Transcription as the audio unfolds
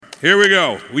Here we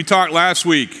go. We talked last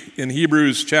week in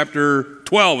Hebrews chapter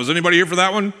 12. Is anybody here for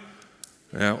that one?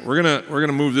 Yeah, we're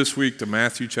gonna move this week to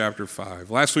Matthew chapter 5.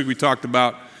 Last week we talked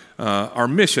about our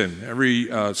mission. Every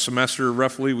semester,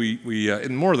 roughly, we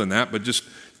and more than that, but just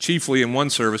chiefly in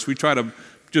one service, we try to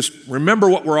just remember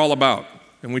what we're all about.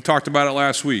 And we talked about it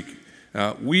last week.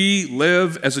 We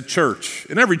live as a church,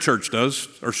 and every church does,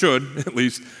 or should at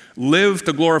least, live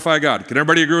to glorify God. Can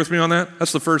everybody agree with me on that?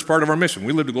 That's the first part of our mission.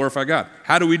 We live to glorify God.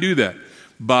 How do we do that?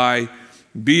 By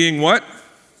being what?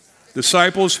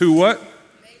 Disciples who what?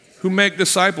 Who make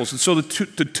disciples. And so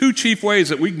the two chief ways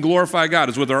that we can glorify God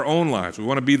is with our own lives. We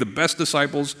want to be the best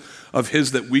disciples of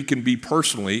His that we can be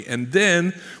personally. And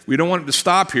then we don't want it to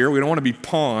stop here. We don't want to be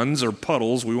ponds or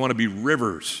puddles. We want to be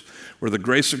rivers where the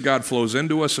grace of God flows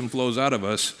into us and flows out of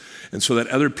us, and so that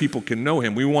other people can know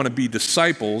Him. We want to be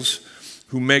disciples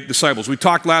who make disciples. We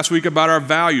talked last week about our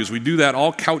values. We do that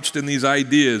all couched in these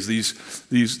ideas,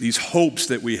 these hopes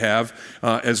that we have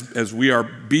as we are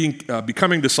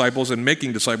becoming disciples and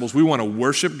making disciples. We want to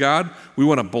worship God. We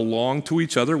want to belong to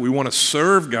each other. We want to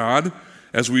serve God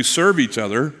as we serve each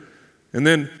other. And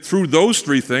then through those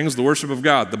three things, the worship of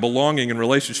God, the belonging and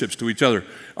relationships to each other,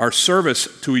 our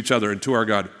service to each other and to our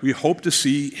God, we hope to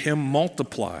see Him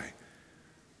multiply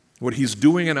what He's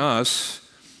doing in us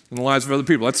in the lives of other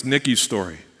people. That's Nikki's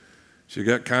story. She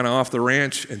got kind of off the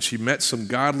ranch and she met some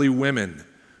godly women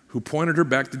who pointed her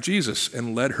back to Jesus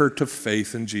and led her to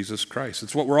faith in Jesus Christ.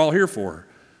 It's what we're all here for,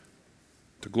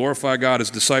 to glorify God as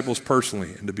disciples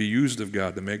personally and to be used of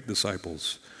God to make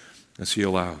disciples as He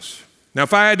allows. Now,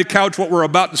 if I had to couch what we're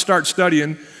about to start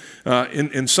studying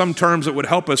in some terms that would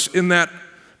help us in that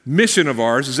mission of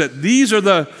ours, is that these are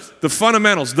the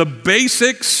fundamentals, the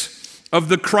basics of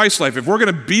the Christ life. If we're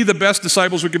going to be the best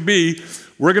disciples we can be,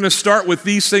 we're going to start with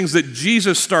these things that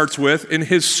Jesus starts with in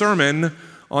His Sermon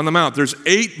on the Mount. There's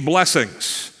 8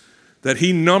 blessings that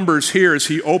He numbers here as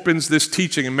He opens this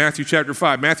teaching in Matthew chapter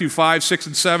 5. Matthew 5, 6,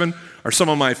 and 7 are some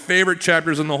of my favorite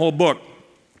chapters in the whole book.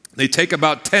 They take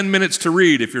about 10 minutes to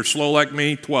read. If you're slow like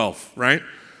me, 12, right?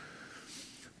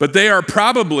 But they are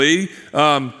probably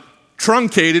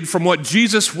truncated from what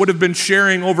Jesus would have been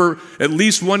sharing over at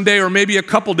least one day or maybe a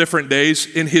couple different days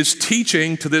in His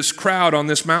teaching to this crowd on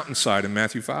this mountainside in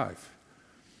Matthew 5.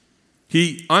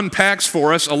 He unpacks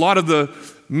for us a lot of the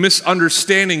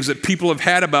misunderstandings that people have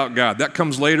had about God. That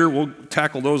comes later. We'll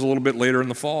tackle those a little bit later in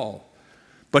the fall.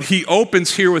 But He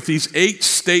opens here with these 8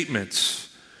 statements.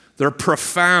 They're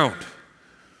profound.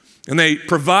 And they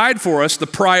provide for us the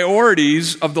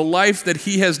priorities of the life that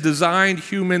He has designed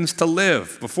humans to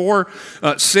live. Before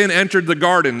sin entered the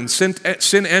garden and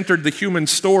sin entered the human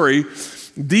story,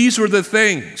 these were the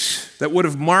things that would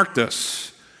have marked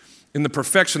us in the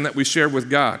perfection that we shared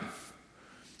with God.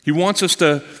 He wants us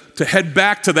to head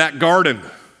back to that garden,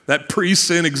 that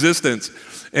pre-sin existence,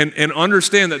 and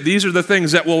understand that these are the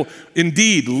things that will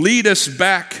indeed lead us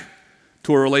back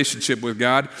to a relationship with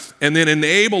God, and then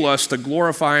enable us to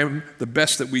glorify Him the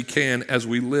best that we can as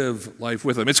we live life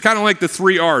with Him. It's kind of like the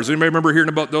 3 R's. Anybody remember hearing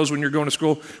about those when you're going to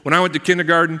school? When I went to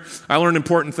kindergarten, I learned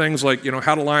important things like,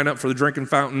 how to line up for the drinking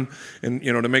fountain and,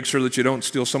 to make sure that you don't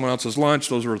steal someone else's lunch.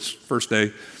 Those were first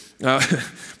day.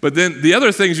 But then the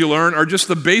other things you learn are just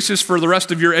the basis for the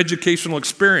rest of your educational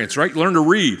experience, right? You learn to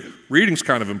read. Reading's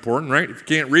kind of important, right? If you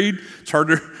can't read, it's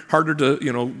harder to,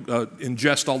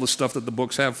 ingest all the stuff that the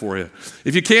books have for you.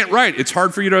 If you can't write, it's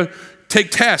hard for you to take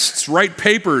tests, write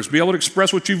papers, be able to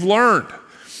express what you've learned.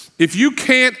 If you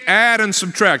can't add and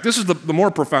subtract, this is the more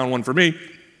profound one for me.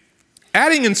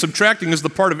 Adding and subtracting is the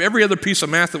part of every other piece of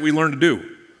math that we learn to do.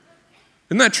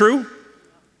 Isn't that true?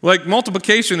 Like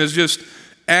multiplication is just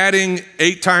adding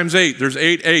 8 times 8. There's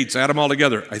 8 8s. Add them all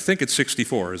together. I think it's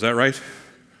 64. Is that right?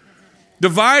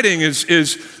 Dividing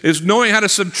is knowing how to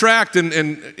subtract. And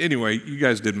anyway, you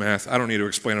guys did math. I don't need to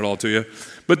explain it all to you.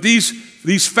 But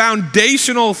these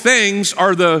foundational things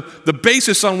are the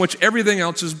basis on which everything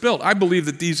else is built. I believe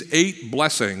that these 8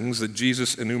 blessings that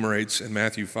Jesus enumerates in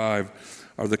Matthew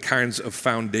 5 are the kinds of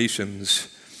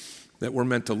foundations that we're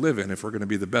meant to live in if we're going to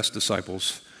be the best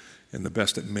disciples and the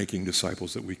best at making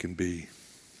disciples that we can be.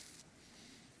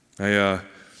 I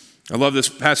love this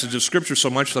passage of Scripture so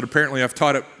much that apparently I've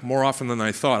taught it more often than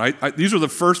I thought. These were the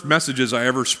first messages I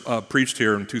ever preached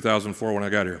here in 2004 when I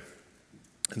got here.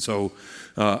 And so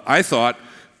I thought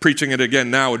preaching it again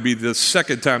now would be the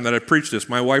second time that I preached this.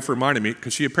 My wife reminded me,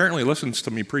 because she apparently listens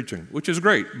to me preaching, which is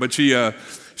great. But she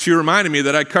reminded me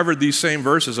that I covered these same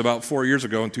verses about 4 years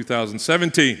ago in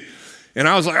 2017. And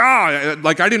I was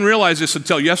like, I didn't realize this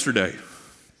until yesterday,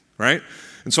 right?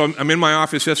 And so I'm in my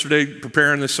office yesterday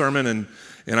preparing this sermon, and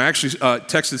And I actually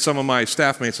texted some of my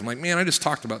staff mates. I'm like, man, I just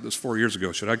talked about this 4 years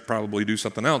ago. Should I probably do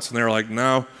something else? And they're like,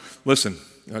 no, listen,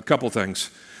 a couple things.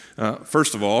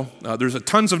 First of all, there's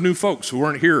tons of new folks who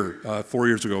weren't here 4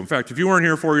 years ago. In fact, if you weren't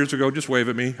here 4 years ago, just wave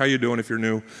at me. How you doing if you're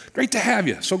new? Great to have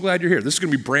you. So glad you're here. This is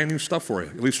going to be brand new stuff for you,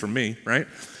 at least for me, right?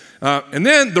 And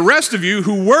then the rest of you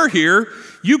who were here,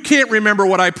 you can't remember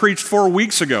what I preached 4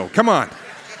 weeks ago. Come on.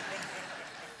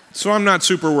 So I'm not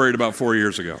super worried about 4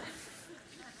 years ago,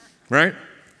 right?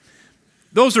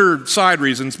 Those are side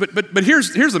reasons, but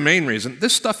here's the main reason.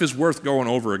 This stuff is worth going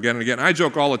over again and again. I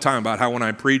joke all the time about how when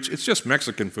I preach, it's just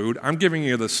Mexican food. I'm giving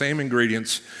you the same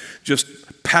ingredients, just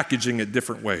packaging it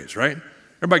different ways, right?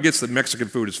 Everybody gets that Mexican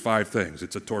food is 5 things.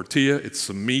 It's a tortilla, it's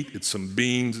some meat, it's some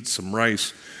beans, it's some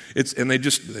rice.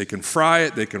 They can fry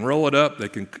it, they can roll it up,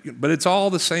 but it's all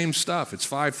the same stuff. It's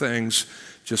 5 things,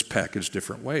 just packaged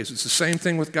different ways. It's the same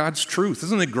thing with God's truth.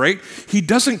 Isn't it great? He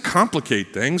doesn't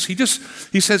complicate things.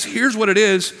 He says, here's what it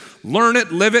is, learn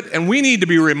it, live it, and we need to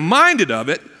be reminded of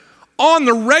it on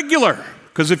the regular.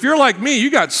 Because if you're like me,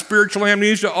 you got spiritual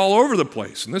amnesia all over the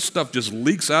place, and this stuff just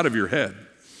leaks out of your head.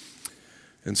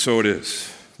 And so it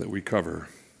is that we cover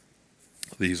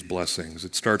these blessings.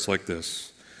 It starts like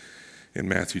this in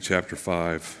Matthew chapter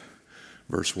 5,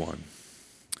 verse 1.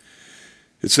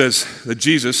 It says that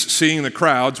Jesus, seeing the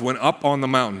crowds, went up on the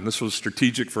mountain. This was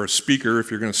strategic for a speaker. If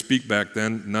you're going to speak back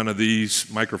then, none of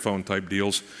these microphone type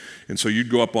deals. And so you'd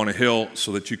go up on a hill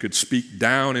so that you could speak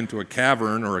down into a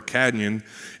cavern or a canyon,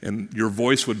 and your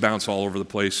voice would bounce all over the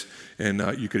place, and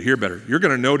you could hear better. You're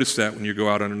going to notice that when you go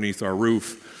out underneath our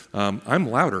roof. I'm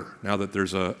louder now that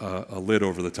there's a lid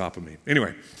over the top of me.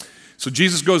 Anyway, so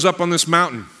Jesus goes up on this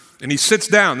mountain. And he sits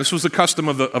down. This was the custom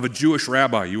of a Jewish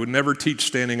rabbi. You would never teach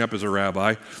standing up as a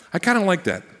rabbi. I kind of like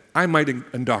that. I might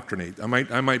indoctrinate. I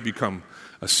might become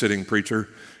a sitting preacher.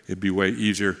 It'd be way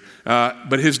easier.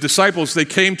 But his disciples, they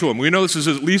came to him. We know this is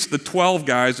at least the 12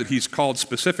 guys that he's called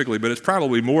specifically, but it's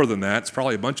probably more than that. It's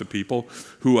probably a bunch of people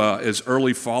who, as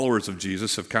early followers of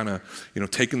Jesus, have kind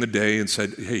of, taken the day and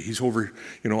said, hey, he's over,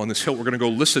 on this hill. We're going to go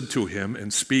listen to him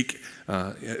and speak,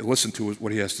 listen to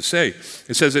what he has to say.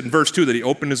 It says in verse 2 that he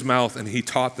opened his mouth and he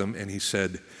taught them and he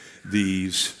said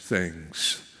these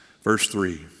things. Verse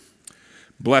 3,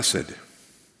 blessed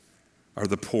are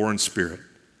the poor in spirit,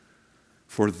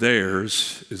 for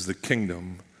theirs is the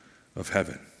kingdom of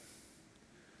heaven.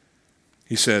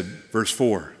 He said, verse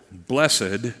 4,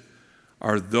 blessed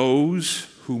are those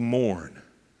who mourn,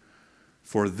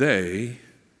 for they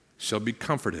shall be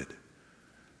comforted.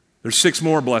 There's 6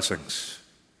 more blessings.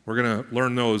 We're going to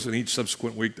learn those in each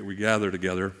subsequent week that we gather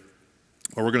together.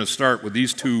 Or we're going to start with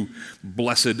these 2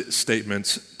 blessed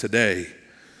statements today.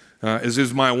 As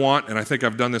is my want, and I think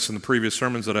I've done this in the previous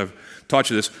sermons that I've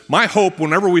taught you this, my hope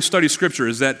whenever we study Scripture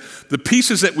is that the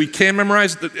pieces that we can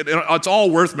memorize, it's all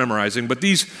worth memorizing, but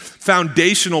these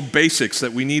foundational basics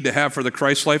that we need to have for the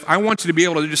Christ life, I want you to be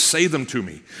able to just say them to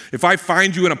me. If I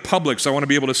find you in a Publix, I want to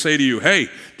be able to say to you, hey,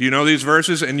 do you know these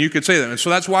verses? And you could say them. And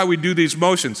so that's why we do these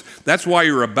motions. That's why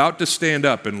you're about to stand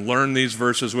up and learn these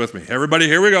verses with me. Everybody,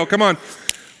 here we go. Come on.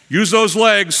 Use those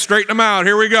legs. Straighten them out.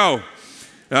 Here we go.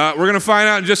 We're going to find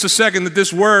out in just a second that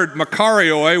this word,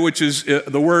 makarioi, which is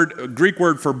the Greek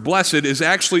word for blessed, is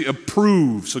actually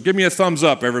approved. So give me a thumbs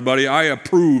up, everybody. I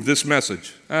approve this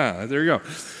message. There you go.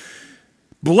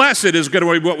 Blessed is going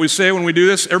to be what we say when we do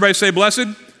this. Everybody say blessed.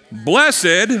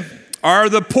 Blessed are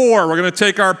the poor. We're going to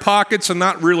take our pockets and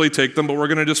not really take them, but we're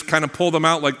going to just kind of pull them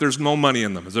out like there's no money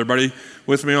in them. Is everybody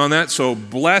with me on that? So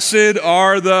blessed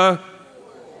are the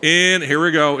here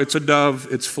we go. It's a dove.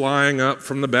 It's flying up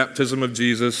from the baptism of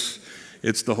Jesus.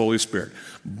 It's the Holy Spirit.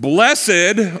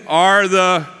 Blessed are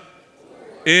the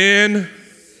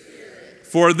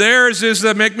for theirs is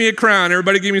the, make me a crown.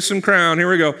 Everybody give me some crown. Here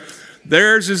we go.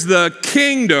 Theirs is the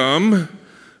kingdom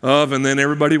of, and then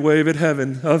everybody wave at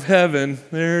heaven, of heaven.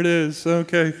 There it is.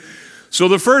 Okay. So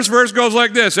the first verse goes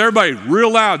like this. Everybody,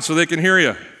 real loud so they can hear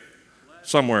you.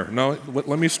 Somewhere. No,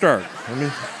 let me start. Let me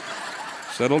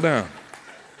settle down.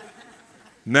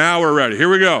 Now we're ready. Here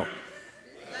we go.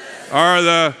 Are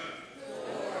the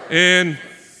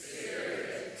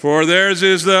for theirs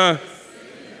is the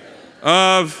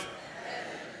of.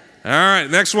 All right,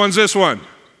 next one's this one.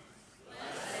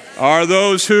 Are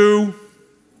those who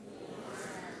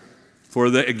for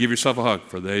they, give yourself a hug,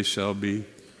 for they shall be.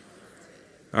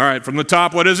 All right, from the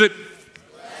top, what is it?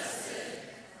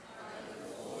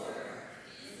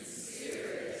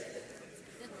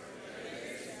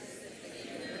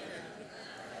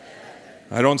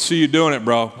 I don't see you doing it,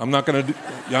 bro. I'm not going to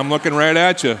I'm looking right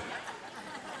at you.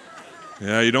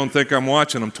 Yeah, you don't think I'm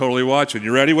watching. I'm totally watching.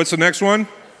 You ready? What's the next one?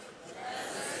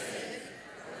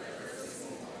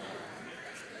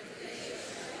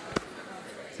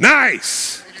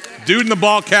 Nice. Dude in the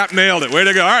ball cap nailed it. Way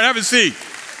to go. All right, have a seat.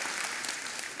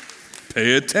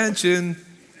 Pay attention.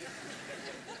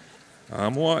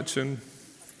 I'm watching.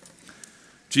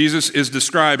 Jesus is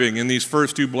describing in these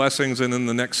first 2 blessings and in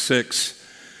the next 6,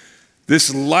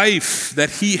 this life that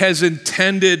he has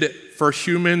intended for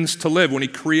humans to live. When he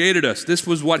created us, this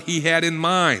was what he had in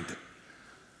mind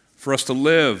for us to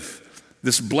live.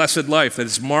 This blessed life that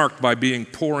is marked by being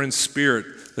poor in spirit,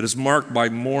 that is marked by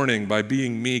mourning, by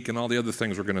being meek, and all the other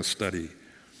things we're going to study.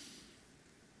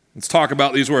 Let's talk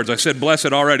about these words. I said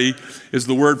blessed already is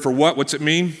the word for what? What's it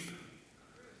mean?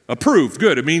 Approved.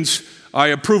 Good. It means I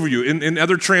approve of you. In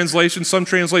other translations, some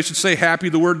translations say happy.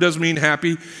 The word does mean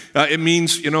happy. It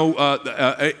means,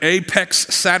 apex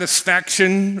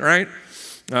satisfaction, right?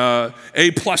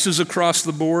 A pluses across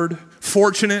the board.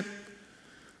 Fortunate.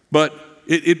 But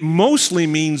it mostly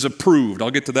means approved.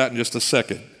 I'll get to that in just a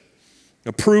second.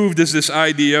 Approved is this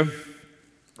idea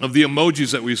of the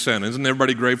emojis that we send. Isn't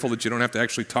everybody grateful that you don't have to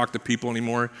actually talk to people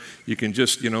anymore? You can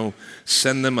just,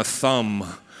 send them a thumb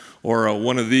or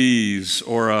one of these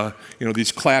or,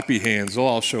 these clappy hands. They'll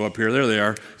all show up here. There they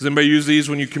are. Does anybody use these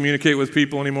when you communicate with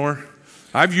people anymore?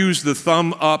 I've used the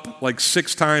thumb up like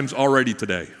 6 times already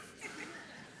today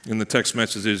in the text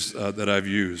messages that I've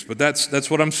used. But that's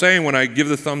what I'm saying when I give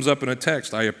the thumbs up in a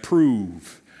text. I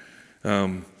approve.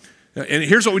 And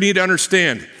here's what we need to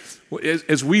understand.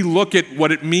 As we look at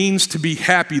what it means to be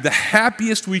happy, the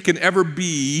happiest we can ever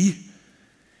be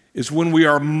is when we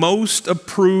are most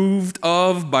approved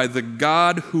of by the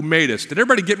God who made us. Did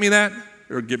everybody get me that?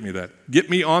 Or get me that? Get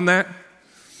me on that?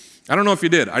 I don't know if you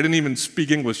did. I didn't even speak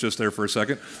English just there for a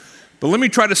second. But let me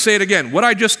try to say it again. What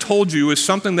I just told you is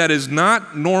something that is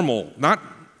not normal, not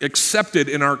accepted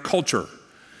in our culture.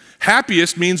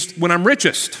 Happiest means when I'm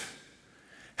richest.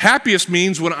 Happiest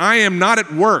means when I am not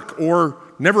at work or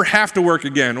never have to work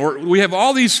again. Or we have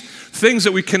all these things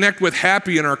that we connect with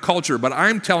happy in our culture. But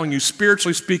I'm telling you,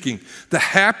 spiritually speaking, the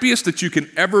happiest that you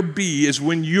can ever be is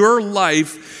when your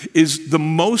life is the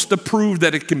most approved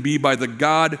that it can be by the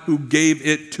God who gave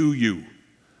it to you.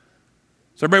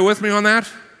 Is everybody with me on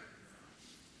that?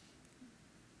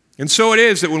 And so it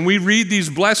is that when we read these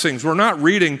blessings, we're not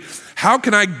reading, how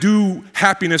can I do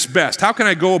happiness best? How can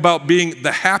I go about being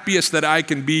the happiest that I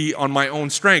can be on my own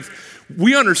strength?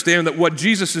 We understand that what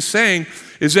Jesus is saying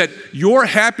is that your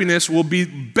happiness will be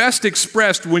best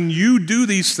expressed when you do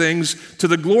these things to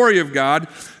the glory of God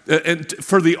and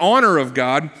for the honor of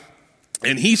God.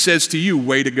 And he says to you,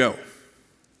 way to go.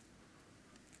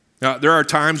 Now, there are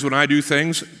times when I do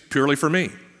things purely for me.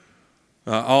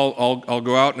 I'll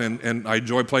go out and I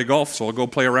enjoy play golf, so I'll go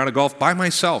play a round of golf by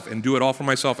myself and do it all for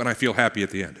myself, and I feel happy at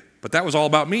the end. But that was all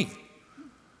about me.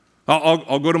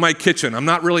 I'll go to my kitchen. I'm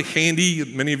not really handy.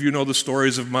 Many of you know the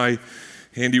stories of my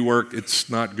handiwork. It's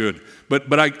not good.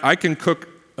 But I can cook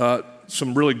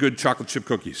some really good chocolate chip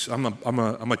cookies. I'm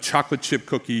a chocolate chip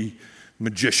cookie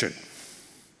magician.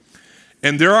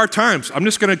 And there are times, I'm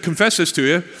just going to confess this to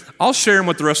you, I'll share them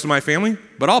with the rest of my family,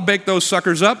 but I'll bake those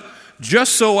suckers up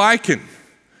just so I can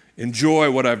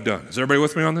enjoy what I've done. Is everybody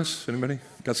with me on this? Anybody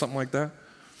got something like that?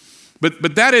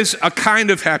 But that is a kind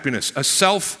of happiness, a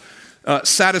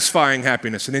self-satisfying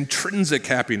happiness, an intrinsic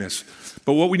happiness.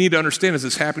 But what we need to understand is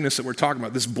this happiness that we're talking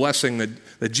about, this blessing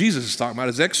that Jesus is talking about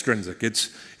is extrinsic. It's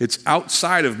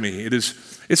outside of me.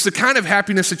 It's the kind of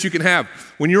happiness that you can have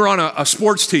when you're on a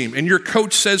sports team and your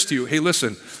coach says to you, hey,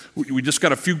 listen, we just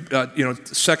got a few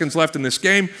seconds left in this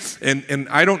game, and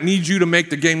I don't need you to make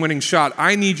the game-winning shot.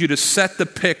 I need you to set the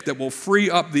pick that will free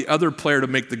up the other player to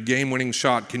make the game-winning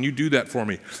shot. Can you do that for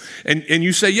me? And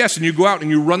you say yes, and you go out and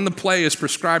you run the play as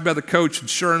prescribed by the coach, and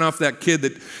sure enough, that kid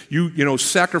that you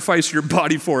sacrifice your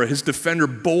body for, his defender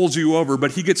bowls you over,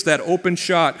 but he gets that open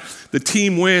shot. The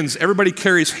team wins. Everybody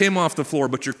carries him off the floor,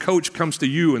 but your coach comes to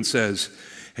you and says,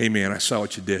 hey, man, I saw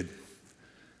what you did.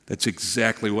 That's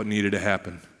exactly what needed to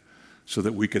happen so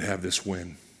that we could have this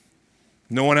win.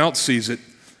 No one else sees it,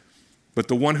 but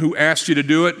the one who asked you to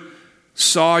do it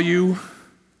saw you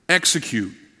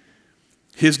execute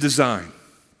his design,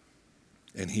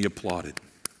 and he applauded.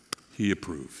 He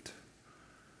approved.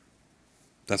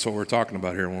 That's what we're talking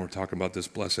about here when we're talking about this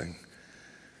blessing.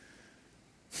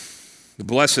 The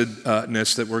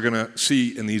blessedness that we're going to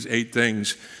see in these 8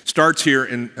 things starts here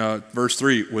in verse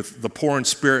 3 with the poor in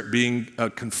spirit being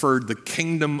conferred the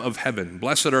kingdom of heaven.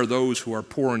 Blessed are those who are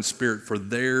poor in spirit, for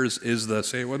theirs is the,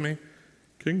 say it with me,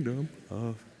 kingdom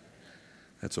of.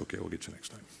 That's okay, we'll get you next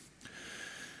time.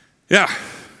 Yeah.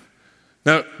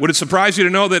 Now, would it surprise you to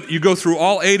know that you go through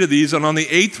all 8 of these, and on the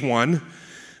 8th one,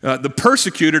 the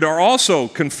persecuted are also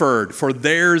conferred, for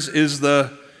theirs is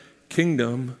the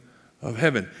kingdom of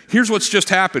heaven. Here's what's just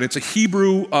happened. It's a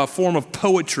Hebrew form of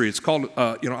poetry. It's called,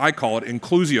 I call it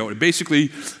inclusio. It basically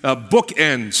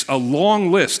bookends a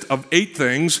long list of 8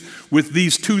 things with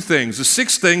these 2 things. The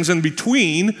 6 things in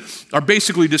between are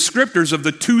basically descriptors of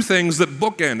the 2 things that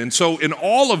bookend. And so in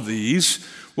all of these,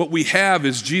 what we have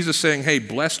is Jesus saying, hey,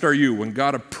 blessed are you. When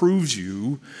God approves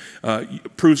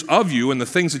of you and the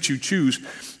things that you choose,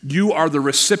 you are the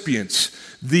recipients,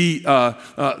 the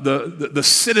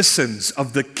citizens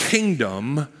of the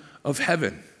kingdom of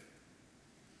heaven.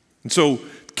 And so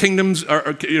kingdoms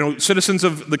are, citizens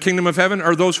of the kingdom of heaven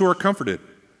are those who are comforted.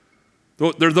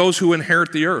 They're those who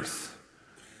inherit the earth.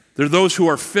 They're those who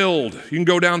are filled. You can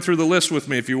go down through the list with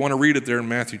me if you want to read it there in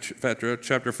Matthew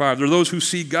chapter 5. They're those who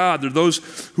see God. They're those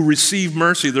who receive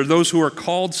mercy. They're those who are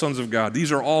called sons of God.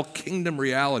 These are all kingdom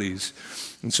realities.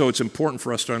 And so it's important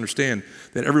for us to understand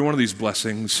that every one of these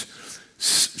blessings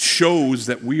shows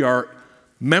that we are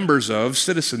members of,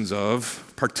 citizens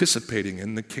of, participating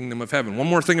in the kingdom of heaven. One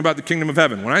more thing about the kingdom of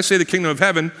heaven. When I say the kingdom of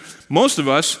heaven, most of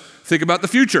us think about the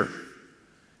future.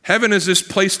 Heaven is this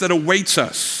place that awaits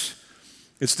us.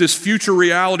 It's this future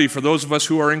reality for those of us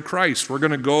who are in Christ. We're going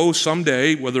to go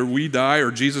someday, whether we die or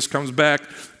Jesus comes back,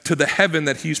 to the heaven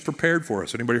that he's prepared for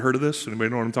us. Anybody heard of this? Anybody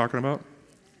know what I'm talking about?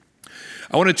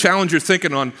 I want to challenge your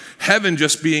thinking on heaven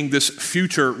just being this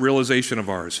future realization of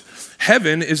ours.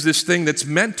 Heaven is this thing that's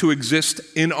meant to exist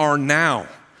in our now.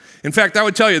 In fact, I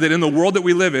would tell you that in the world that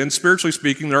we live in, spiritually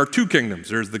speaking, there are 2 kingdoms.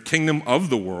 There's the kingdom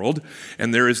of the world,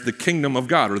 and there is the kingdom of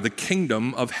God, or the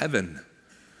kingdom of heaven.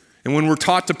 And when we're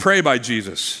taught to pray by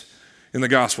Jesus in the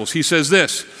Gospels, he says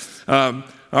this,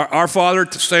 our Father,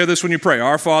 say this when you pray,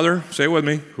 our Father, say it with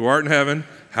me, who art in heaven,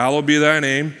 hallowed be thy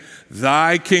name,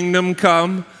 thy kingdom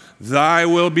come, thy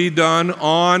will be done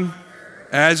on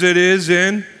as it is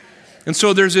in. And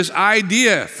so there's this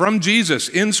idea from Jesus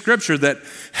in Scripture that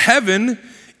heaven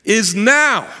is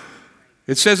now.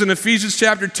 It says in Ephesians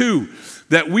chapter 2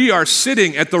 that we are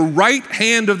sitting at the right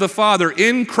hand of the Father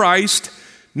in Christ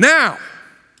now.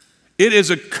 It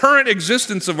is a current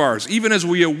existence of ours, even as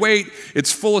we await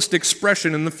its fullest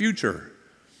expression in the future.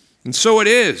 And so it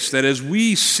is that as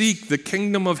we seek the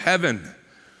kingdom of heaven,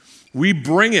 we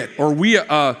bring it, or we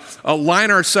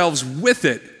align ourselves with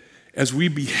it as we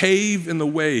behave in the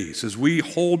ways, as we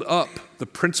hold up the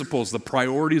principles, the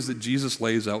priorities that Jesus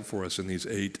lays out for us in these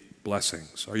 8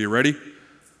 blessings. Are you ready?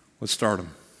 Let's start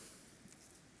them.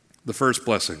 The first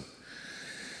blessing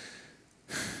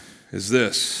is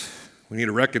this. We need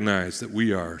to recognize that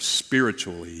we are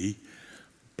spiritually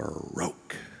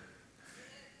broke.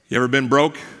 You ever been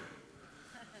broke?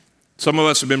 Some of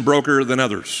us have been broker than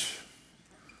others.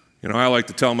 I like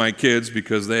to tell my kids,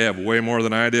 because they have way more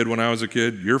than I did when I was a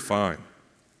kid, you're fine.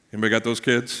 Anybody got those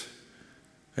kids?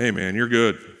 Hey man, you're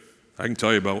good. I can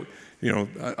tell you about,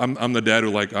 I'm the dad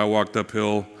who I walked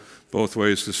uphill both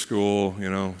ways to school,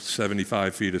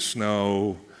 75 feet of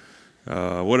snow,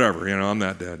 whatever, I'm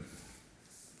that dad.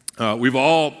 We've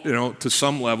all, to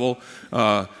some level,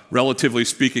 relatively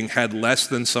speaking, had less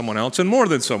than someone else and more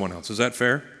than someone else. Is that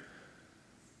fair?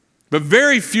 But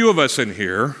very few of us in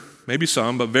here, maybe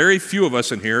some, but very few of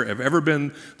us in here have ever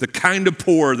been the kind of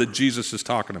poor that Jesus is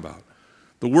talking about.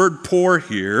 The word poor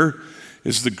here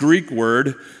is the Greek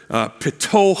word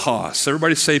pitohos.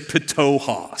 Everybody say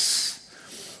pitohos.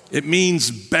 It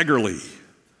means beggarly.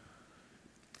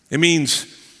 It means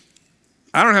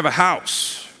I don't have a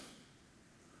house.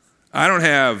 I don't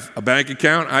have a bank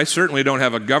account. I certainly don't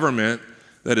have a government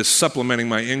that is supplementing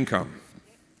my income.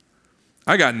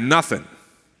 I got nothing.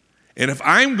 And if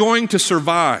I'm going to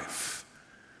survive,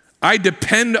 I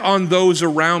depend on those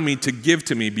around me to give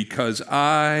to me because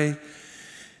I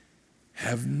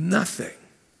have nothing.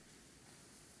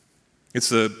 It's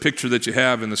the picture that you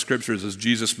have in the scriptures as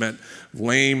Jesus met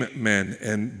lame men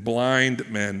and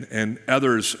blind men and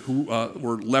others who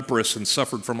were leprous and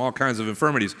suffered from all kinds of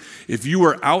infirmities. If you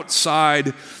were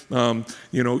outside,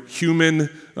 human,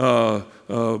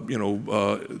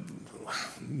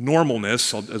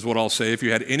 normalness, is what I'll say. If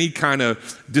you had any kind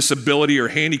of disability or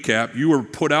handicap, you were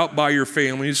put out by your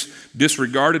families,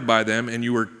 disregarded by them, and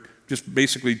you were just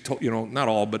basically, not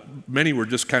all, but many were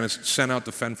just kind of sent out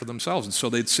to fend for themselves. And so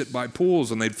they'd sit by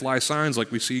pools and they'd fly signs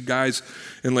like we see guys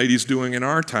and ladies doing in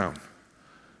our town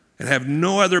and have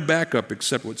no other backup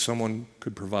except what someone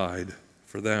could provide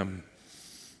for them.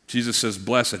 Jesus says,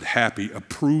 blessed, happy,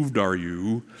 approved are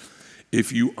you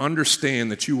if you understand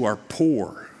that you are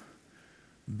poor,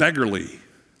 beggarly,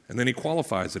 and then he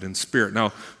qualifies it in spirit.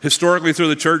 Now, historically through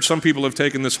the church, some people have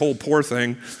taken this whole poor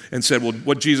thing and said, well,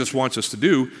 what Jesus wants us to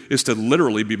do is to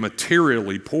literally be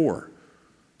materially poor.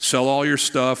 Sell all your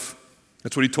stuff.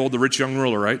 That's what he told the rich young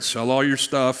ruler, right? Sell all your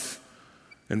stuff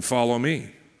and follow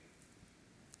me.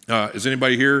 Is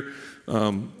anybody here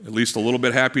at least a little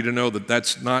bit happy to know that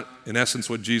that's not, in essence,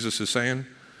 what Jesus is saying?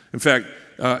 In fact,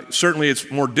 certainly it's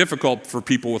more difficult for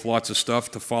people with lots of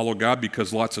stuff to follow God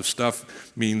because lots of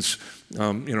stuff means,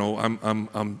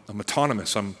 I'm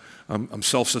autonomous. I'm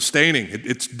self-sustaining.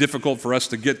 It's difficult for us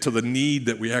to get to the need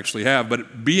that we actually have.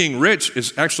 But being rich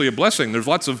is actually a blessing. There's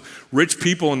lots of rich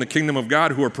people in the kingdom of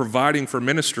God who are providing for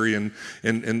ministry, and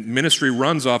ministry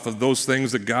runs off of those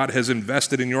things that God has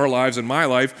invested in your lives and my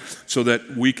life so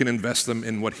that we can invest them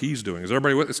in what He's doing. Is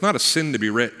everybody with? It's not a sin to be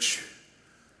rich.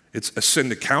 It's a sin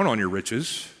to count on your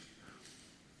riches,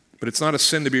 but it's not a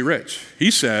sin to be rich. He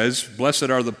says, blessed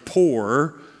are the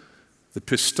poor, the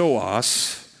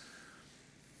pistos,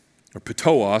 or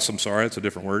pitoos, I'm sorry, that's a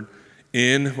different word,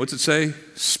 in, what's it say?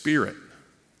 Spirit,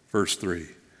 verse 3.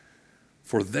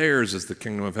 For theirs is the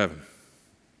kingdom of heaven.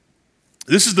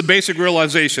 This is the basic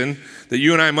realization that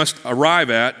you and I must arrive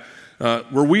at,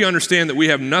 where we understand that we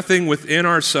have nothing within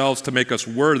ourselves to make us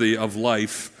worthy of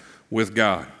life with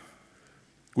God.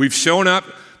 We've shown up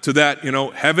to that,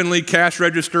 heavenly cash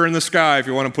register in the sky, if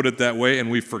you want to put it that way,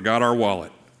 and we forgot our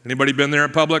wallet. Anybody been there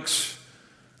at Publix?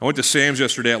 I went to Sam's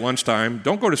yesterday at lunchtime.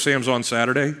 Don't go to Sam's on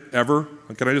Saturday, ever.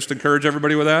 Can I just encourage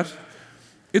everybody with that?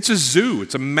 It's a zoo.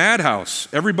 It's a madhouse.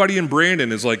 Everybody in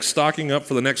Brandon is like stocking up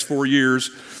for the next 4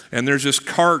 years, and there's just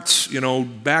carts,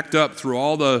 backed up through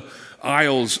all the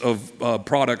aisles of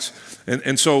products.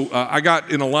 And so I got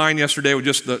in a line yesterday with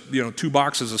just the 2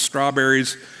 boxes of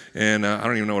strawberries, and I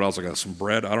don't even know what else I got, some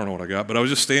bread, I don't know what I got, but I was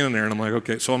just standing there and I'm like,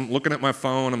 okay, so I'm looking at my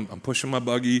phone, I'm pushing my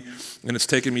buggy, and it's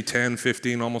taking me 10,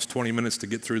 15, almost 20 minutes to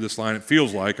get through this line. It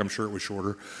feels like, I'm sure it was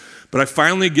shorter, but I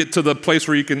finally get to the place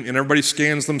where you can, and everybody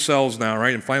scans themselves now,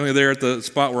 right? And finally there at the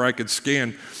spot where I could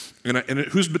scan,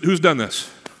 who's done this?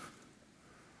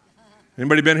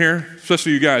 Anybody been here?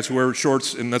 Especially you guys who wear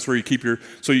shorts, and that's where you keep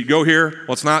so you go here,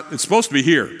 well it's supposed to be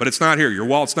here, but it's not here, your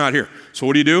wallet's not here. So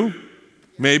what do?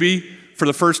 Maybe for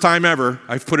the first time ever,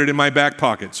 I've put it in my back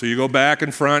pocket. So you go back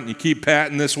and front, and you keep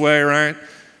patting this way, right?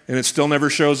 And it still never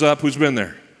shows up. Who's been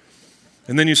there?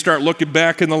 And then you start looking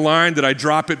back in the line. Did I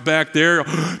drop it back there?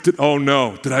 Oh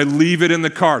no, did I leave it in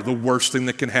the car? The worst thing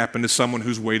that can happen to someone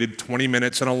who's waited 20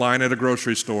 minutes in a line at a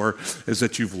grocery store is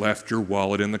that you've left your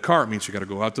wallet in the car. It means you got to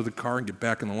go out to the car and get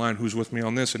back in the line. Who's with me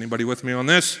on this? Anybody with me on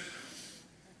this?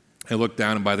 I looked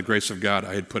down, and by the grace of God,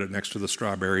 I had put it next to the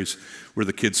strawberries where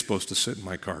the kid's supposed to sit in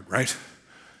my cart, right?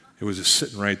 It was just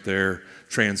sitting right there,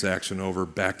 transaction over,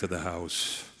 back to the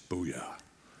house, booyah.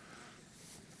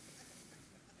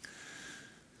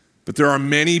 But there are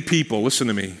many people, listen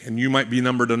to me, and you might be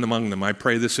numbered among them. I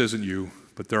pray this isn't you,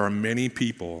 but there are many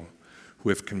people who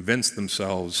have convinced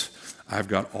themselves, I've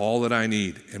got all that I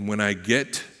need. And when I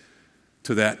get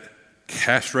to that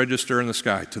cash register in the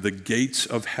sky, to the gates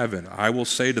of heaven, I will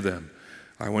say to them,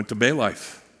 I went to Bay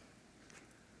Life.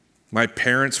 My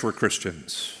parents were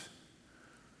Christians.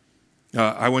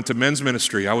 I went to men's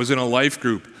ministry. I was in a life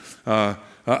group.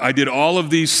 I did all of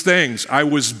these things. I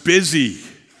was busy.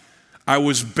 I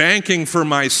was banking for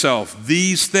myself.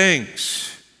 These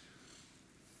things.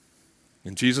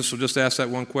 And Jesus will just ask that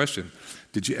one question.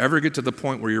 Did you ever get to the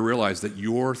point where you realize that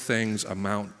your things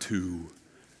amount to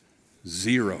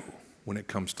zero when it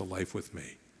comes to life with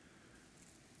me?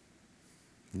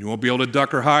 You won't be able to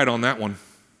duck or hide on that one.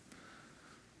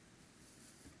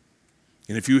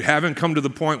 And if you haven't come to the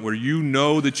point where you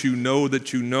know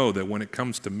that when it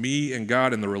comes to me and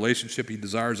God and the relationship He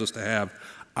desires us to have,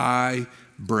 I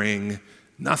bring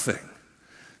nothing,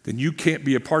 then you can't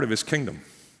be a part of His kingdom.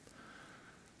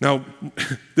 Now,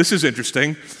 this is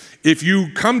interesting. If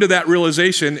you come to that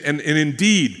realization and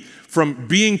indeed from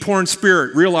being poor in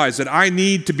spirit realize that I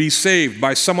need to be saved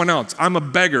by someone else, I'm a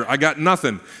beggar, I got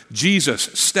nothing, Jesus,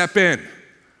 step in.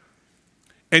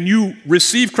 And you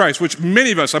receive Christ, which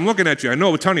many of us, I'm looking at you, I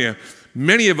know a ton of you,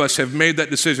 many of us have made that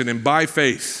decision, and by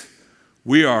faith,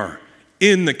 we are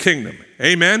in the kingdom.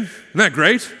 Amen? Isn't that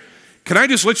great? Can I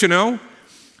just let you know,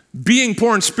 being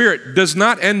poor in spirit does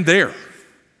not end there.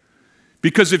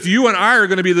 Because if you and I are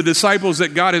going to be the disciples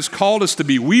that God has called us to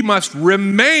be, we must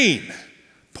remain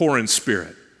poor in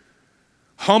spirit,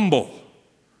 humble,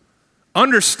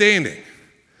 understanding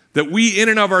that we in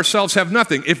and of ourselves have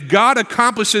nothing. If God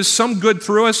accomplishes some good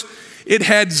through us, it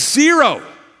had zero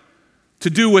to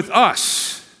do with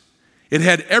us. It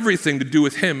had everything to do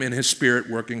with Him and His Spirit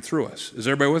working through us. Is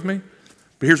everybody with me?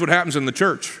 But here's what happens in the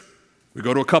church. We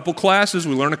go to a couple classes,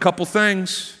 we learn a couple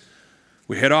things.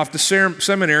 We head off to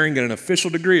seminary and get an official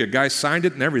degree. A guy signed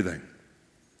it and everything.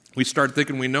 We start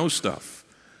thinking we know stuff.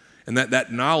 And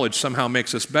that knowledge somehow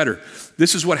makes us better.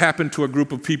 This is what happened to a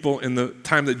group of people in the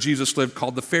time that Jesus lived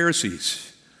called the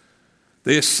Pharisees.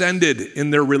 They ascended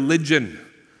in their religion.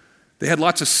 They had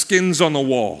lots of skins on the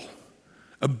wall,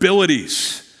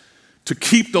 abilities to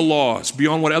keep the laws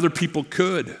beyond what other people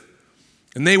could.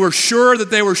 And they were sure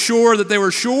that they were sure that they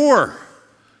were sure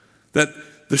that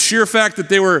the sheer fact that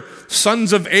they were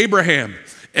sons of Abraham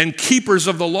and keepers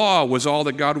of the law was all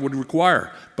that God would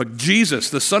require. But Jesus,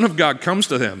 the Son of God, comes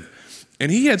to them,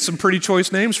 and he had some pretty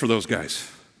choice names for those guys.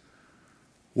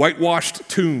 Whitewashed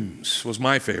tombs was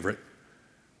my favorite.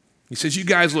 He says, you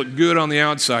guys look good on the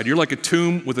outside. You're like a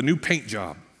tomb with a new paint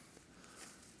job.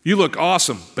 You look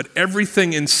awesome, but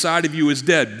everything inside of you is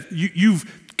dead.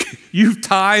 You've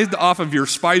tithed off of your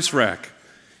spice rack.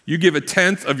 You give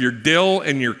 1/10 of your dill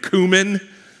and your cumin,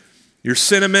 your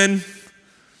cinnamon.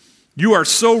 You are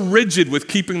so rigid with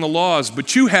keeping the laws,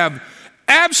 but you have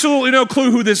absolutely no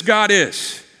clue who this God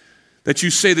is that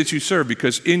you say that you serve,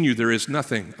 because in you there is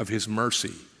nothing of his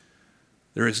mercy.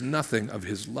 There is nothing of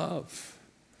his love.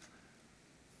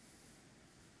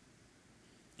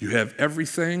 You have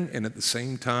everything, and at the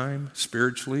same time,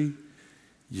 spiritually,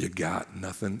 you got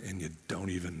nothing and you don't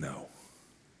even know.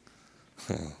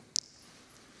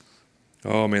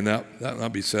 Oh man, that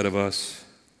not be said of us.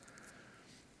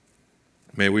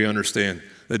 May we understand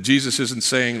that Jesus isn't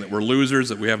saying that we're losers,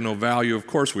 that we have no value. Of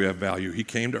course we have value. He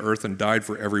came to earth and died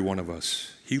for every one of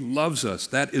us. He loves us.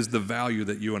 That is the value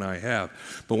that you and I have.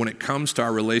 But when it comes to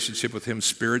our relationship with him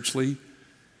spiritually,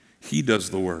 he does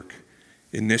the work.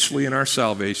 Initially in our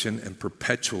salvation and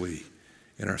perpetually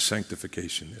in our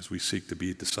sanctification as we seek to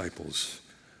be disciples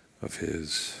of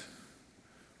his.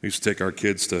 We used to take our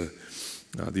kids to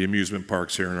the amusement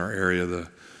parks here in our area, the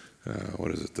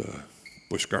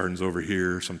Busch Gardens over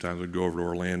here. Sometimes we'd go over to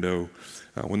Orlando.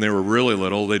 When they were really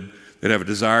little, they'd have a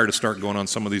desire to start going on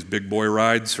some of these big boy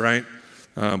rides, right?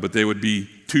 But they would be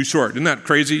too short. Isn't that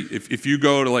crazy? If you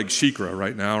go to like SheiKra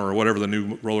right now or whatever the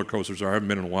new roller coasters are, I haven't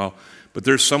been in a while, but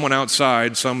there's someone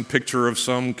outside, some picture of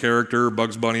some character,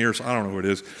 Bugs Bunny or I don't know who it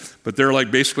is, but they're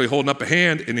like basically holding up a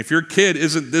hand, and if your kid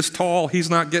isn't this tall, he's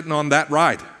not getting on that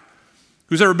ride.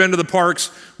 Who's ever been to the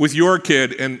parks with your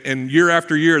kid and year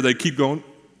after year they keep going,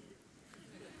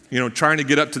 trying to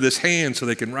get up to this hand so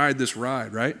they can ride this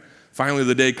ride, right? Finally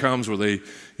the day comes where the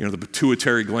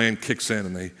pituitary gland kicks in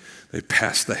and they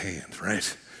pass the hand,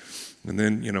 right? And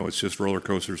then, it's just roller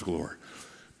coasters galore.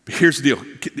 But here's the deal.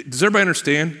 Does everybody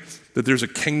understand that there's a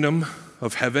kingdom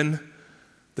of heaven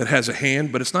that has a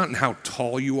hand, but it's not in how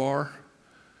tall you are.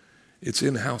 It's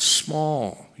in how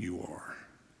small you are.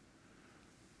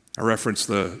 I referenced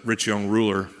the rich young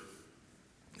ruler,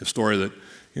 the story that,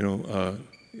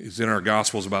 is in our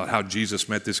Gospels about how Jesus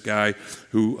met this guy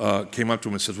who came up to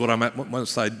him and says, what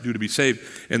must I do to be saved?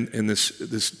 And this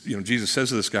Jesus says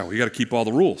to this guy, well, you got to keep all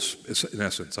the rules. In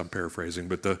essence, I'm paraphrasing,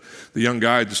 but the young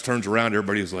guy just turns around.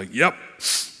 Everybody is like, yep,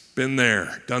 been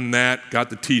there, done that, got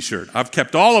the T-shirt. I've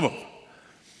kept all of them.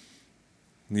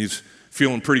 And he's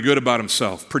feeling pretty good about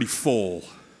himself, pretty full.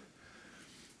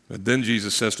 But then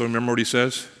Jesus says to him, remember what he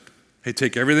says? Hey,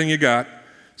 take everything you got,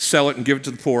 sell it and give it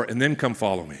to the poor, and then come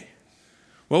follow me.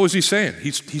 What was he saying?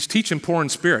 He's teaching poor in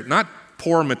spirit, not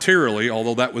poor materially,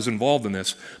 although that was involved in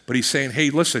this, but he's saying, hey,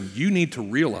 listen, you need to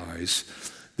realize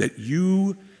that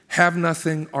you have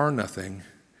nothing, are nothing,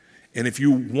 and if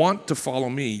you want to follow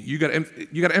me, you got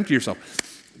to empty yourself.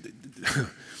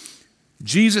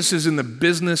 Jesus is in the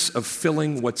business of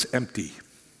filling what's empty.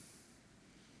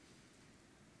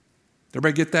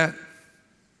 Everybody get that?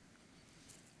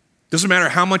 Doesn't matter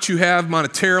how much you have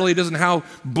monetarily, doesn't matter how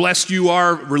blessed you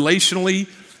are relationally.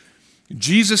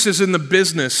 Jesus is in the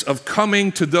business of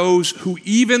coming to those who,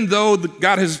 even though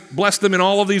God has blessed them in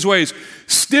all of these ways,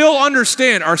 still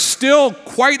understand, are still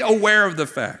quite aware of the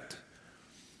fact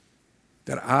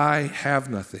that I have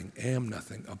nothing, am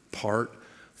nothing apart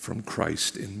from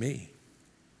Christ in me.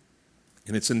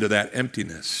 And it's into that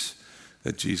emptiness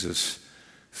that Jesus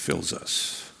fills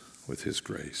us with his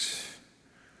grace.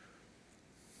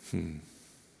 I'm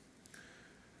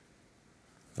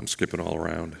skipping all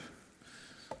around.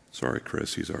 Sorry,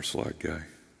 Chris, he's our slide guy.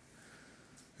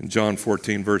 In John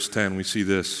 14, verse 10, we see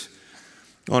this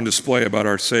on display about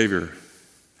our Savior.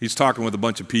 He's talking with a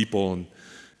bunch of people, and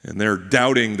they're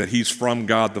doubting that he's from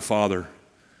God the Father.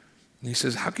 And he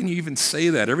says, how can you even say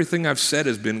that? Everything I've said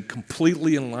has been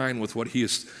completely in line with what he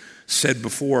has said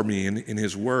before me in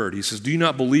his word. He says, do you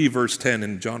not believe, verse 10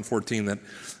 in John 14,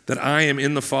 that I am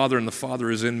in the Father and the Father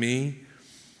is in me?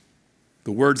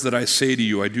 The words that I say to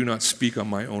you, I do not speak on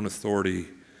my own authority,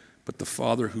 but the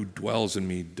Father who dwells in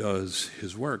me does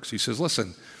his works. He says,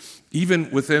 listen, even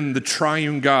within the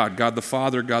triune God, God the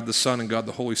Father, God the Son, and God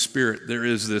the Holy Spirit, there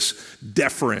is this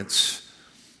deference,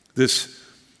 this,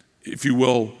 if you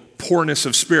will, poorness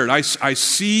of spirit. I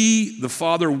see the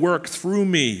Father work through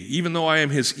me. Even though I am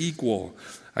his equal,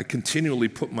 I continually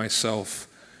put myself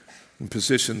in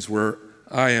positions where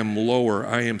I am lower.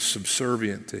 I am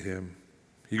subservient to him.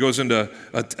 He goes into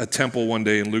a temple one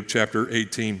day in Luke chapter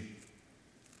 18.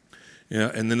 Yeah,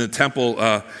 and in the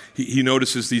temple, he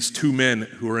notices these two men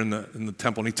who are in the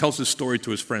temple, and he tells this story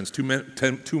to his friends. Two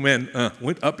men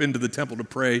went up into the temple to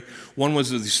pray. One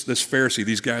was this Pharisee,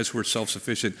 these guys who were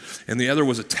self-sufficient, and the other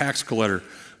was a tax collector,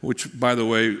 which, by the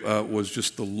way, was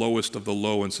just the lowest of the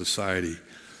low in society.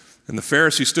 And the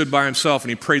Pharisee stood by himself, and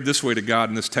he prayed this way to God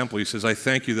in this temple. He says, I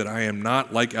thank you that I am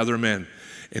not like other men.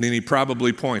 And then he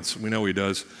probably points, we know he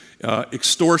does,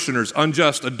 extortioners,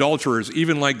 unjust adulterers,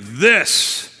 even like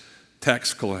this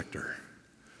tax collector.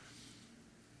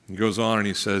 He goes on and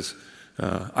he says,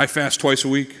 I fast twice a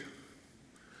week.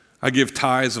 I give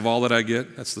tithes of all that I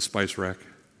get. That's the spice rack.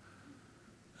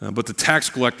 But the tax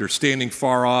collector, standing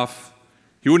far off,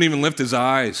 he wouldn't even lift his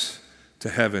eyes to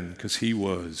heaven because he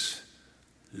was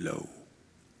low.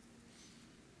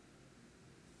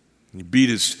 He beat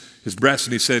his breast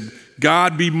and he said,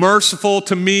 God, be merciful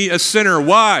to me, a sinner.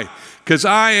 Why? Because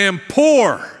I am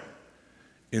poor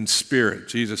in spirit.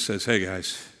 Jesus says, hey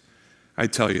guys, I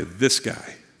tell you, this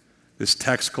guy, this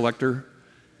tax collector,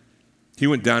 he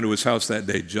went down to his house that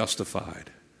day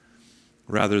justified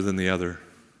rather than the other.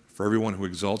 For everyone who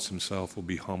exalts himself will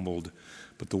be humbled,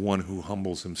 but the one who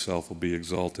humbles himself will be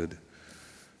exalted.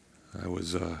 I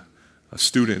was a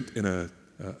student in a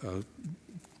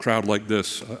crowd like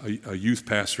this. A youth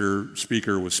pastor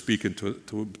speaker was speaking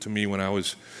to me when I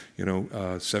was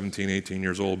 17, 18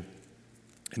 years old,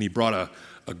 and he brought a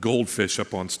goldfish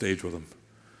up on stage with him.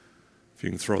 If you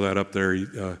can throw that up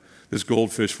there. This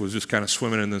goldfish was just kind of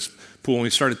swimming in this pool, and he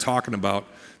started talking about,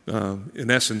 in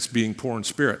essence, being poor in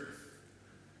spirit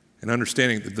and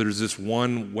understanding that there's this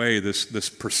one way, this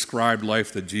prescribed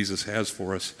life that Jesus has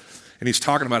for us. And he's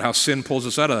talking about how sin pulls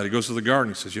us out of that. He goes to the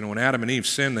garden. He says, when Adam and Eve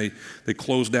sinned, they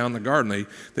closed down the garden.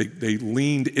 They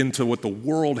leaned into what the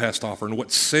world has to offer and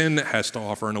what sin has to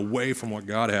offer and away from what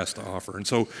God has to offer. And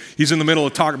so he's in the middle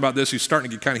of talking about this. He's starting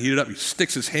to get kind of heated up. He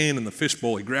sticks his hand in the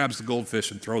fishbowl. He grabs the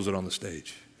goldfish and throws it on the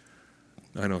stage.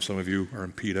 I know some of you are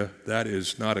in PETA. That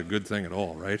is not a good thing at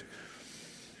all, right?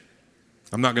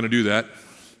 I'm not going to do that.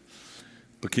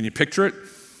 But can you picture it?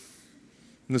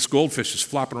 And this goldfish is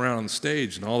flopping around on the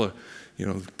stage, and all the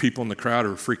people in the crowd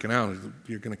are freaking out.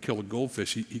 You're going to kill a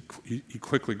goldfish. He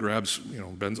quickly grabs,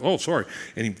 bends, and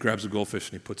he grabs the goldfish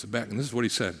and he puts it back. And this is what he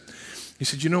said. He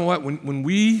said, you know what? When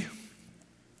we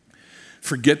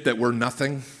forget that we're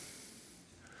nothing,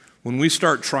 when we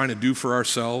start trying to do for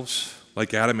ourselves,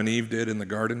 like Adam and Eve did in the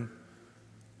garden,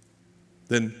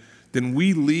 then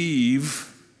we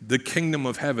leave the kingdom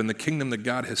of heaven, the kingdom that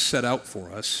God has set out for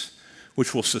us,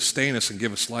 which will sustain us and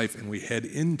give us life, and we head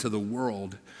into the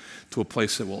world to a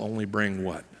place that will only bring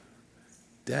what?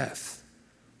 Death.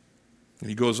 And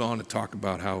he goes on to talk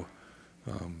about how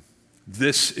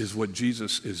this is what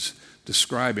Jesus is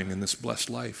describing in this blessed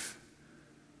life.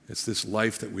 It's this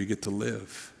life that we get to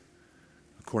live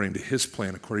according to his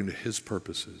plan, according to his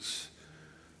purposes,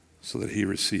 so that he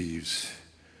receives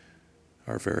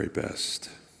our very best.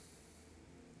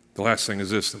 The last thing is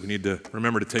this, that we need to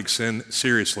remember to take sin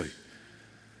seriously.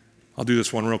 I'll do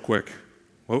this one real quick.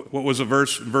 What was the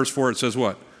verse? In verse 4 it says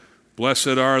what? Blessed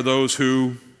are those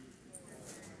who,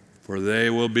 for they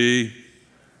will be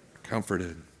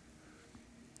comforted.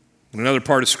 In another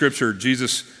part of Scripture,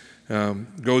 Jesus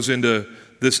goes into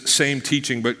this same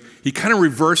teaching, but he kind of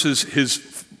reverses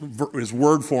his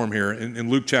word form here in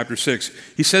Luke chapter 6.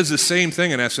 He says the same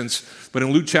thing in essence, but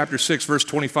in Luke chapter 6, verse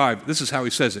 25, this is how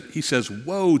he says it. He says,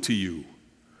 woe to you.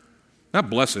 Not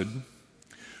blessed.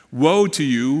 Woe to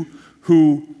you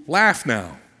who laugh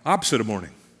now. Opposite of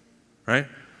mourning, right?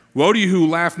 Woe to you who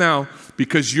laugh now,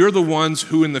 because you're the ones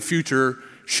who in the future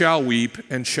shall weep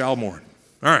and shall mourn.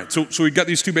 All right, so we got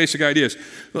these two basic ideas.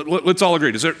 Let's all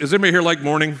agree. Does anybody here like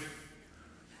mourning?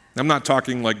 I'm not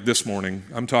talking like this morning.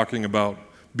 I'm talking about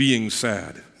being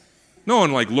sad. No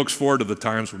one looks forward to the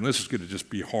times when this is going to just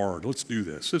be hard. Let's do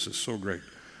this. This is so great.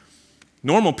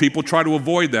 Normal people try to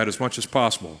avoid that as much as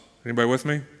possible. Anybody with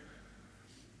me?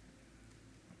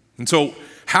 And so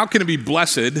how can it be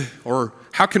blessed, or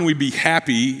how can we be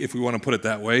happy, if we want to put it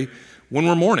that way, when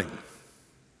we're mourning?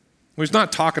 Well, he's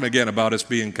not talking again about us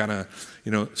being kind of,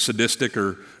 sadistic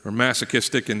or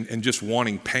masochistic and just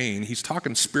wanting pain. He's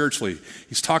talking spiritually.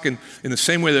 He's talking in the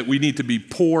same way that we need to be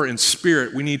poor in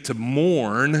spirit. We need to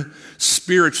mourn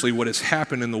spiritually what has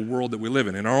happened in the world that we live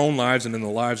in our own lives and in the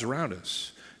lives around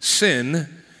us. Sin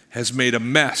has made a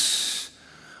mess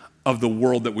of the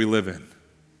world that we live in.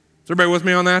 Is everybody with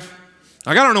me on that?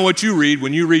 Like, I don't know what you read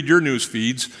when you read your news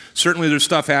feeds. Certainly there's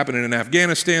stuff happening in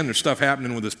Afghanistan. There's stuff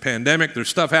happening with this pandemic. There's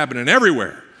stuff happening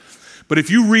everywhere. But if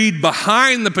you read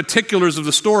behind the particulars of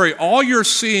the story, all you're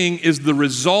seeing is the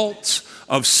results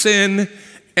of sin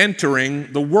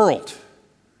entering the world.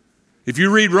 If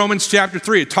you read Romans chapter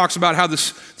 3, it talks about how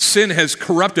this sin has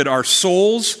corrupted our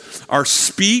souls, our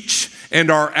speech,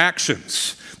 and our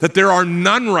actions. That there are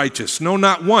none righteous, no,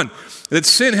 not one. That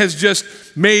sin has just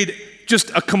made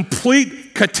just a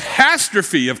complete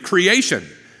catastrophe of creation.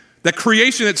 That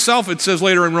creation itself, it says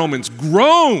later in Romans,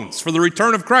 groans for the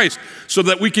return of Christ so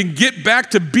that we can get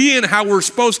back to being how we're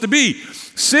supposed to be.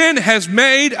 Sin has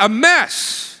made a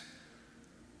mess.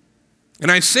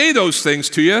 And I say those things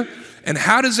to you, and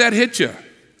how does that hit you?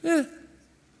 Yeah,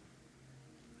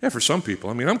 for some people.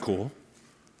 I mean, I'm cool.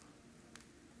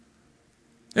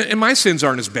 And my sins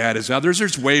aren't as bad as others.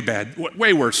 There's way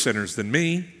worse sinners than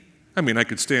me. I mean, I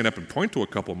could stand up and point to a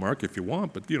couple, Mark, if you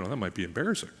want, but, that might be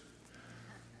embarrassing.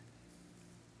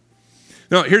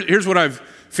 Now, here's what I've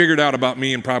figured out about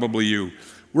me and probably you.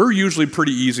 We're usually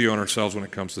pretty easy on ourselves when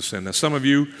it comes to sin. Now, some of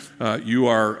you, you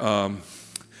are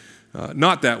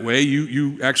not that way.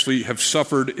 You actually have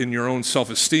suffered in your own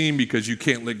self-esteem because you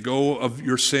can't let go of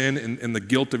your sin and the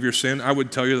guilt of your sin. I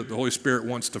would tell you that the Holy Spirit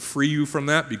wants to free you from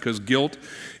that because guilt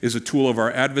is a tool of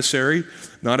our adversary,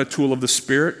 not a tool of the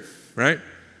Spirit, right?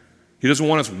 He doesn't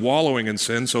want us wallowing in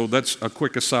sin, so that's a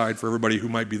quick aside for everybody who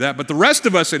might be that. But the rest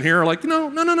of us in here are like,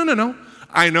 no.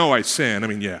 I know I sin. I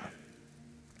mean, yeah.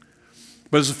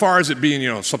 But as far as it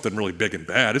being, something really big and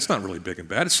bad, it's not really big and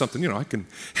bad. It's something, I can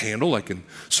handle, I can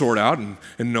sort out, and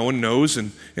no one knows,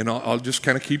 and I'll just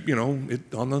kind of keep, it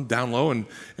on the down low, and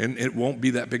it won't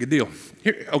be that big a deal.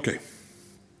 Okay.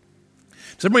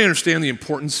 Does everybody understand the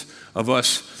importance of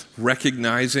us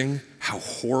recognizing how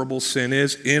horrible sin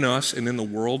is in us and in the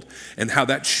world, and how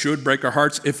that should break our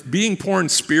hearts? If being poor in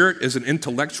spirit is an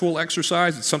intellectual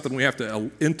exercise, it's something we have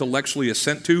to intellectually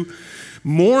assent to,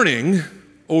 mourning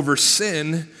over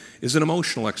sin is an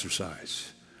emotional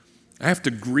exercise. I have to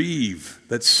grieve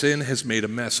that sin has made a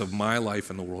mess of my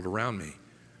life and the world around me.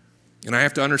 And I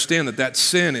have to understand that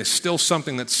sin is still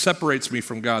something that separates me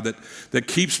from God, that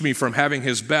keeps me from having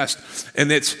His best.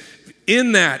 And it's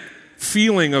in that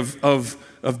feeling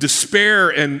of despair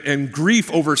and grief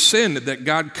over sin that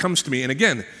God comes to me and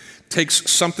again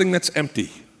takes something that's empty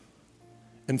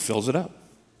and fills it up.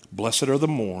 Blessed are the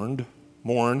mourn,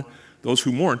 those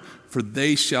who mourn, for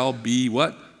they shall be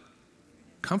what?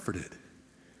 Comforted.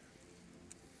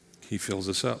 He fills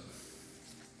us up.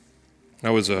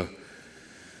 I was a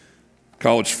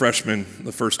college freshman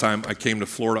the first time I came to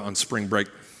Florida on spring break.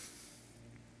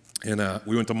 And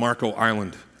we went to Marco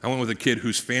Island. I went with a kid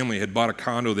whose family had bought a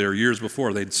condo there years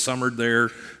before. They'd summered there,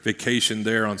 vacationed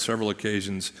there on several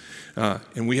occasions,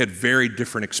 and we had very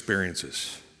different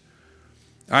experiences.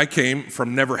 I came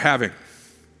from never having,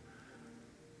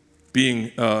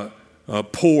 being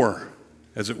poor,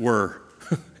 as it were,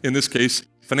 in this case,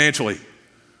 financially.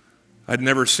 I'd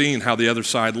never seen how the other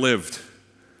side lived.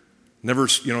 Never,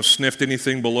 sniffed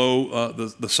anything below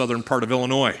the southern part of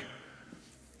Illinois.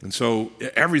 And so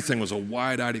everything was a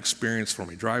wide-eyed experience for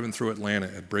me, driving through Atlanta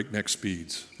at breakneck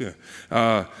speeds.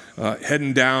 Yeah.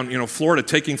 Heading down, Florida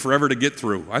taking forever to get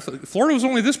through. I thought Florida was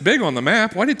only this big on the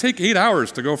map. Why did it take 8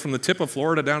 hours to go from the tip of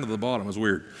Florida down to the bottom? It was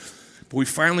weird. But we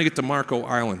finally get to Marco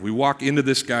Island. We walk into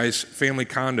this guy's family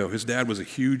condo. His dad was a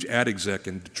huge ad exec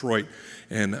in Detroit,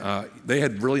 and they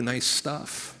had really nice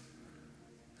stuff.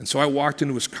 And so I walked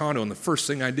into his condo, and the first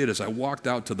thing I did is I walked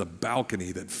out to the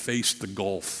balcony that faced the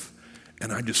Gulf,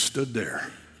 and I just stood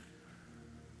there.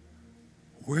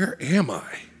 Where am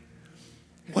I?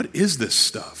 What is this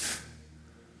stuff?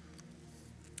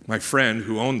 My friend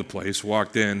who owned the place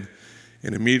walked in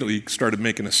and immediately started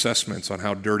making assessments on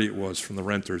how dirty it was from the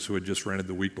renters who had just rented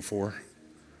the week before.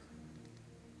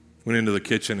 Went into the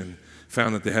kitchen and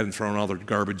found that they hadn't thrown all their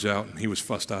garbage out, and he was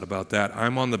fussed out about that.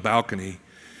 I'm on the balcony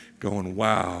going,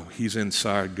 wow. He's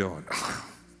inside going,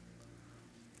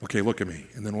 okay, look at me,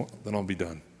 and then I'll be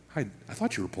done. I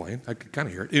thought you were playing. I could kind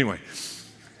of hear it. Anyway,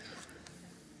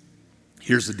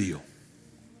 here's the deal.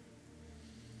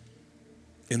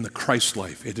 In the Christ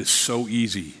life, it is so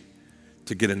easy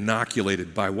to get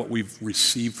inoculated by what we've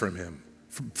received from Him.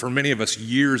 For many of us,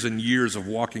 years and years of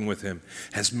walking with Him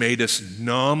has made us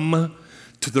numb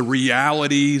to the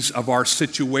realities of our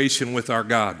situation with our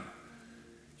God.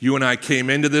 You and I came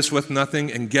into this with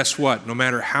nothing, and guess what? No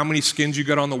matter how many skins you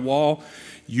got on the wall,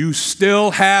 you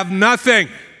still have nothing.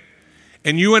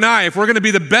 And you and I, if we're going to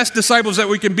be the best disciples that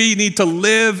we can be, need to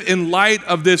live in light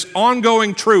of this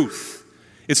ongoing truth.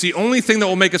 It's the only thing that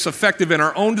will make us effective in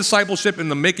our own discipleship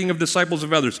and the making of disciples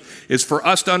of others, is for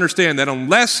us to understand that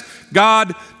unless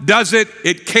God does it,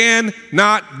 it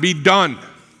cannot be done.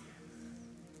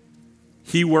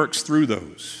 He works through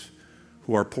those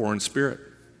who are poor in spirit.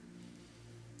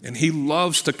 And he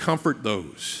loves to comfort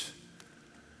those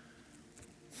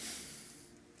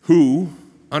who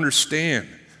understand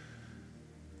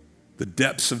the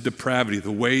depths of depravity,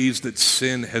 the ways that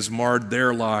sin has marred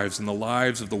their lives and the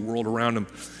lives of the world around them.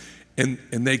 And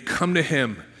they come to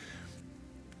him,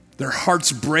 their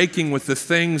hearts breaking with the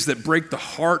things that break the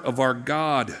heart of our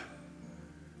God.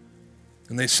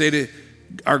 And they say to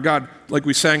our God, like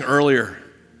we sang earlier,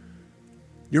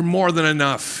 you're more than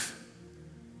enough.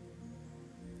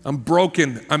 I'm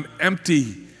broken, I'm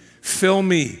empty. Fill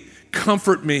me,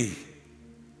 comfort me,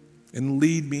 and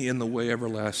lead me in the way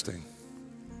everlasting.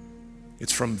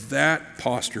 It's from that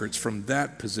posture, it's from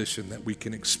that position that we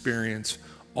can experience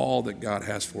all that God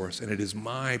has for us. And it is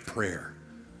my prayer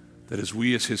that as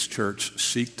we as his church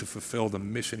seek to fulfill the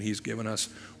mission he's given us,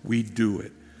 we do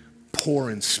it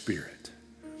poor in spirit,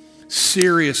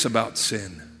 serious about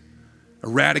sin,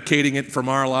 eradicating it from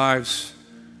our lives,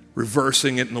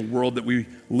 reversing it in the world that we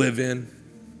live in.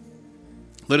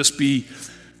 Let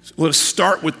us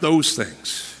start with those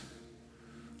things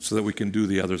so that we can do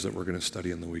the others that we're going to study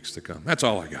in the weeks to come. That's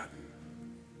all I got.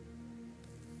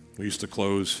 We used to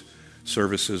close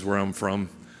services where I'm from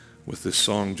with this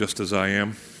song, Just As I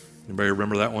Am. Anybody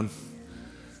remember that one?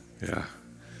 Yeah.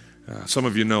 Some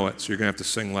of you know it, so you're going to have to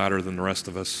sing louder than the rest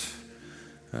of us.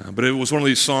 But it was one of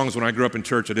these songs when I grew up in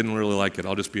church, I didn't really like it.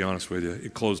 I'll just be honest with you.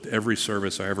 It closed every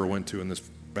service I ever went to in this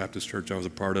Baptist church I was a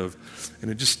part of.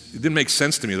 And it didn't make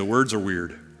sense to me. The words are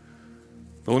weird.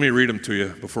 But let me read them to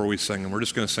you before we sing them. We're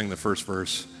just going to sing the first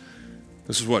verse.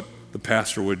 This is what the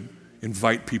pastor would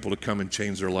invite people to come and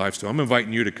change their lives to. I'm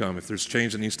inviting you to come. If there's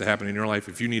change that needs to happen in your life,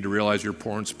 if you need to realize you're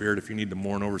poor in spirit, if you need to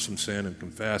mourn over some sin and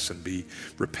confess and be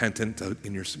repentant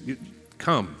in your sin,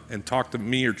 come and talk to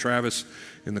me or Travis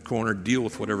in the corner, deal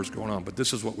with whatever's going on. But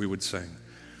this is what we would sing.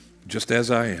 Just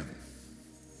as I am.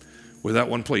 Without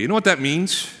one plea. You know what that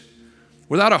means?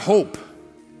 Without a hope.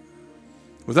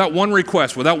 Without one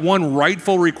request. Without one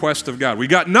rightful request of God. We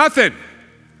got nothing.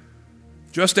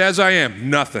 Just as I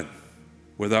am. Nothing.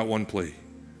 Without one plea.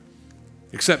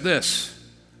 Except this.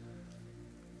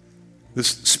 This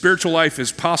spiritual life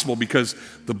is possible because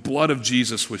the blood of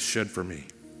Jesus was shed for me.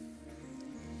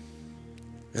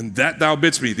 And that thou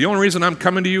bidst me. The only reason I'm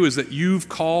coming to you is that you've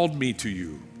called me to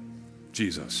you,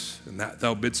 Jesus. And that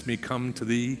thou bidst me come to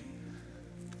thee,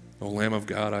 O Lamb of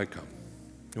God, I come.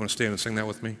 You want to stand and sing that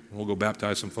with me? And we'll go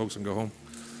baptize some folks and go home.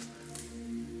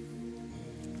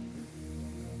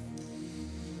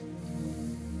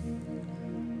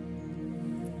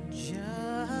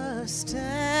 Just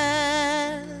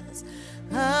as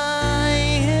I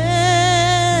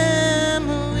am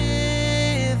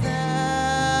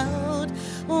without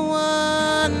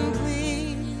one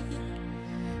plea,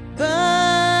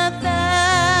 but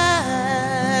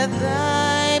that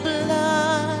thy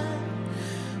blood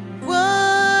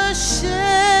was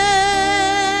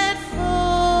shed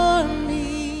for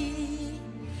me,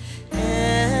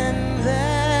 and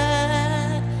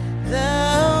that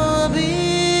thou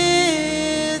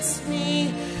bidst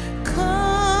me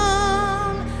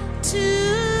come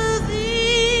to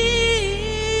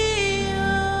thee, O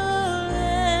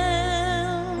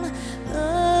Lamb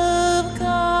of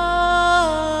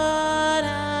God,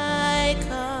 I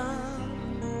come.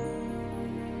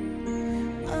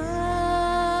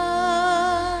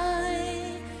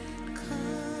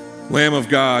 Lamb of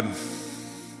God,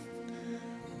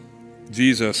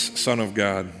 Jesus, Son of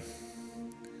God,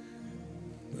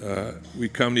 we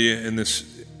come to you in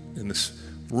this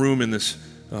room, in this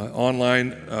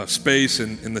online space,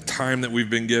 and in the time that we've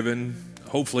been given,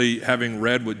 hopefully having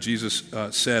read what Jesus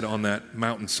said on that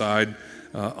mountainside,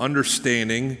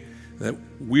 understanding that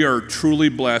we are truly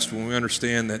blessed when we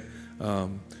understand that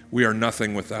we are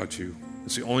nothing without you.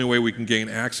 It's the only way we can gain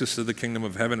access to the kingdom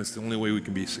of heaven. It's the only way we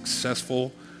can be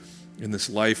successful in this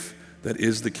life that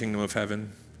is the kingdom of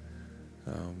heaven.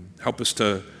 Help us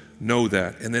to know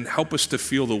that, and then help us to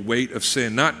feel the weight of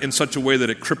sin, not in such a way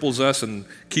that it cripples us and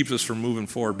keeps us from moving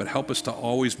forward, but help us to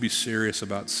always be serious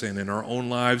about sin in our own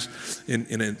lives,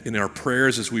 in our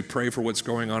prayers as we pray for what's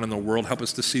going on in the world. Help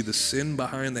us to see the sin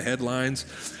behind the headlines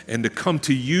and to come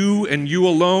to you and you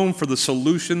alone for the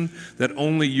solution that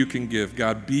only you can give.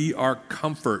 God, be our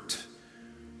comfort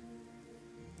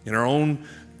in our own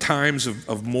times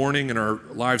of mourning in our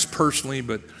lives personally,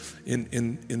 but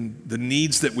in the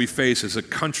needs that we face as a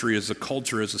country, as a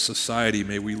culture, as a society.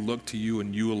 May we look to you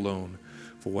and you alone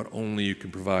for what only you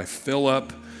can provide. Fill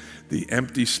up the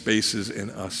empty spaces in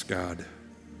us, God.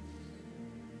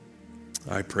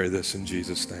 I pray this in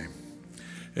Jesus' name.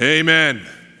 Amen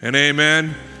and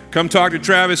amen. Come talk to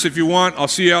Travis if you want. I'll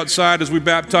see you outside as we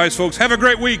baptize folks. Have a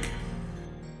great week.